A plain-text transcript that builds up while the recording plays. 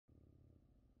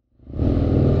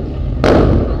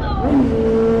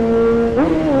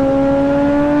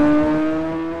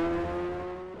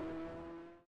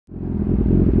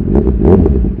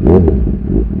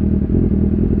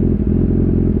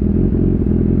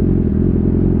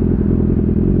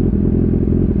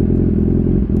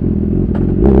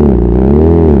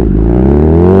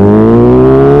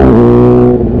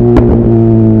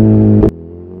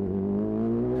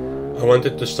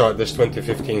wanted to start this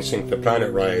 2015 Sync the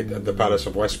Planet ride at the Palace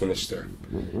of Westminster.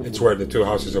 It's where the two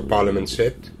Houses of Parliament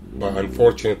sit, but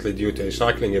unfortunately due to a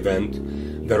cycling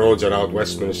event, the roads around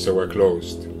Westminster were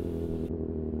closed.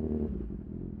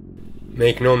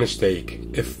 Make no mistake,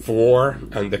 if war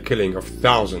and the killing of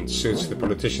thousands suits the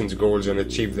politicians' goals and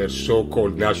achieve their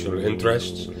so-called national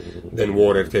interests, then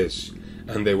war it is,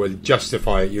 and they will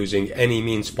justify it using any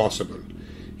means possible.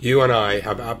 You and I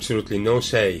have absolutely no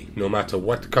say, no matter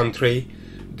what country,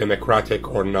 democratic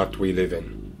or not, we live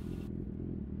in.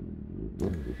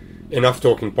 Enough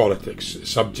talking politics,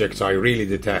 subjects I really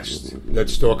detest.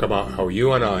 Let's talk about how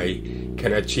you and I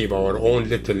can achieve our own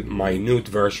little minute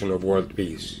version of world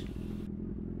peace.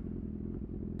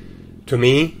 To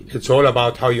me, it's all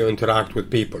about how you interact with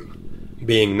people.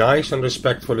 Being nice and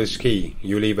respectful is key.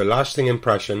 You leave a lasting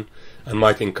impression and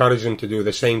might encourage them to do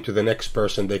the same to the next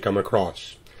person they come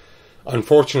across.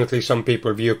 Unfortunately, some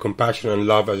people view compassion and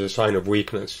love as a sign of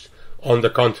weakness. On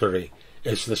the contrary,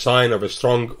 it's the sign of a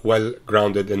strong,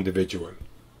 well-grounded individual.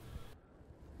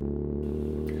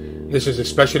 This is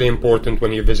especially important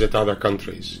when you visit other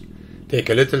countries.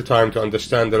 Take a little time to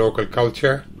understand the local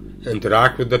culture,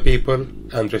 interact with the people,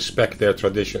 and respect their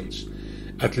traditions.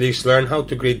 At least learn how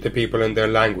to greet the people in their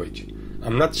language.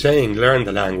 I'm not saying learn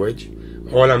the language.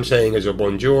 All I'm saying is a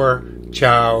bonjour,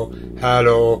 ciao,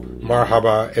 hello,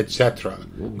 marhaba, etc.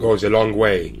 goes a long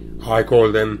way. I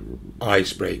call them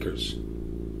icebreakers.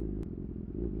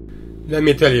 Let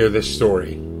me tell you this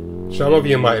story. Some of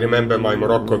you might remember my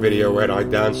Morocco video where I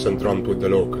danced and drummed with the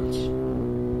locals.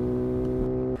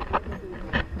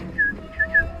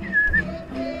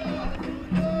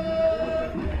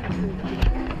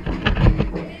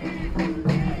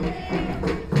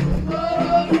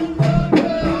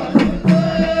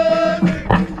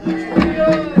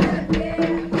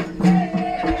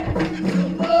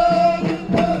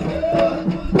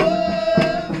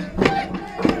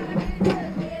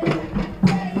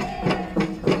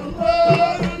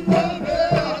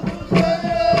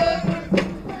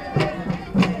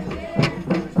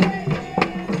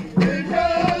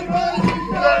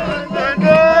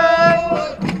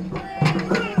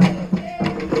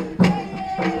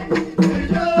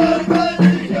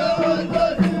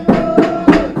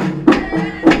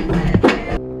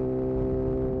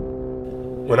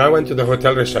 When I went to the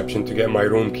hotel reception to get my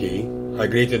room key, I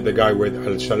greeted the guy with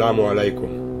Assalamu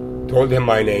alaikum, told him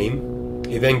my name.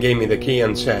 He then gave me the key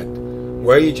and said,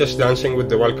 "Were you just dancing with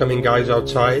the welcoming guys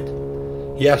outside?"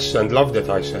 "Yes, and loved it,"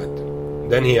 I said.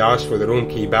 Then he asked for the room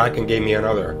key back and gave me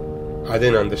another. I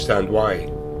didn't understand why.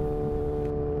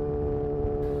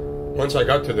 Once I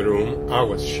got to the room, I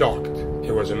was shocked.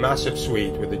 It was a massive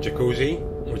suite with a jacuzzi,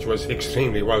 which was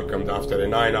extremely welcomed after a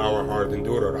 9-hour hard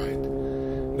enduro ride.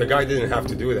 The guy didn't have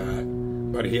to do that,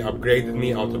 but he upgraded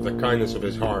me out of the kindness of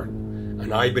his heart,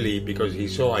 and I believe because he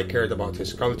saw I cared about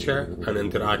his culture and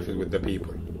interacted with the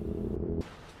people.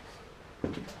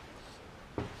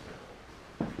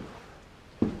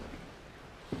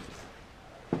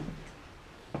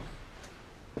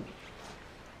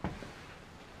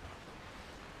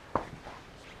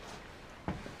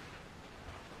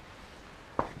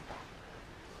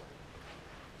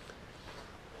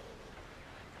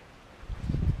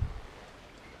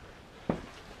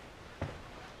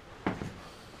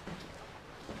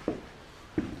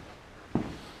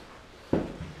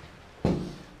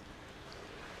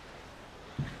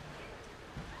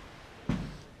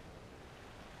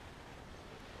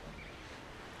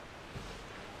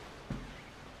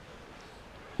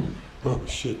 Oh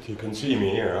shit, you can see me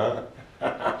here, huh?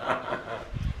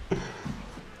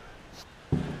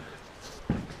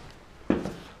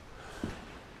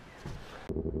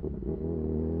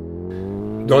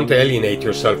 Don't alienate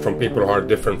yourself from people who are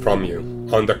different from you.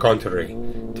 On the contrary,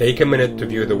 take a minute to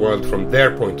view the world from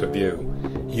their point of view.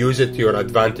 Use it to your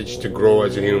advantage to grow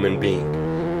as a human being.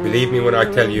 Believe me when I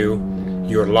tell you,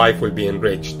 your life will be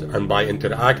enriched, and by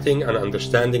interacting and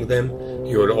understanding them,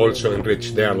 you will also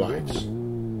enrich their lives.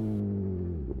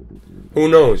 Who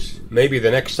knows, maybe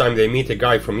the next time they meet a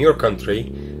guy from your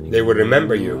country, they will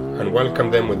remember you and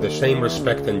welcome them with the same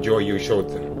respect and joy you showed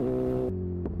them.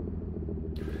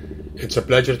 It's a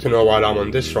pleasure to know while I'm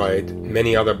on this ride,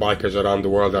 many other bikers around the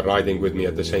world are riding with me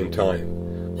at the same time,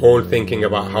 all thinking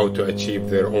about how to achieve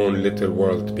their own little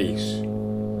world peace.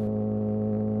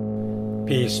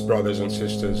 Peace, brothers and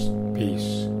sisters,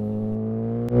 peace.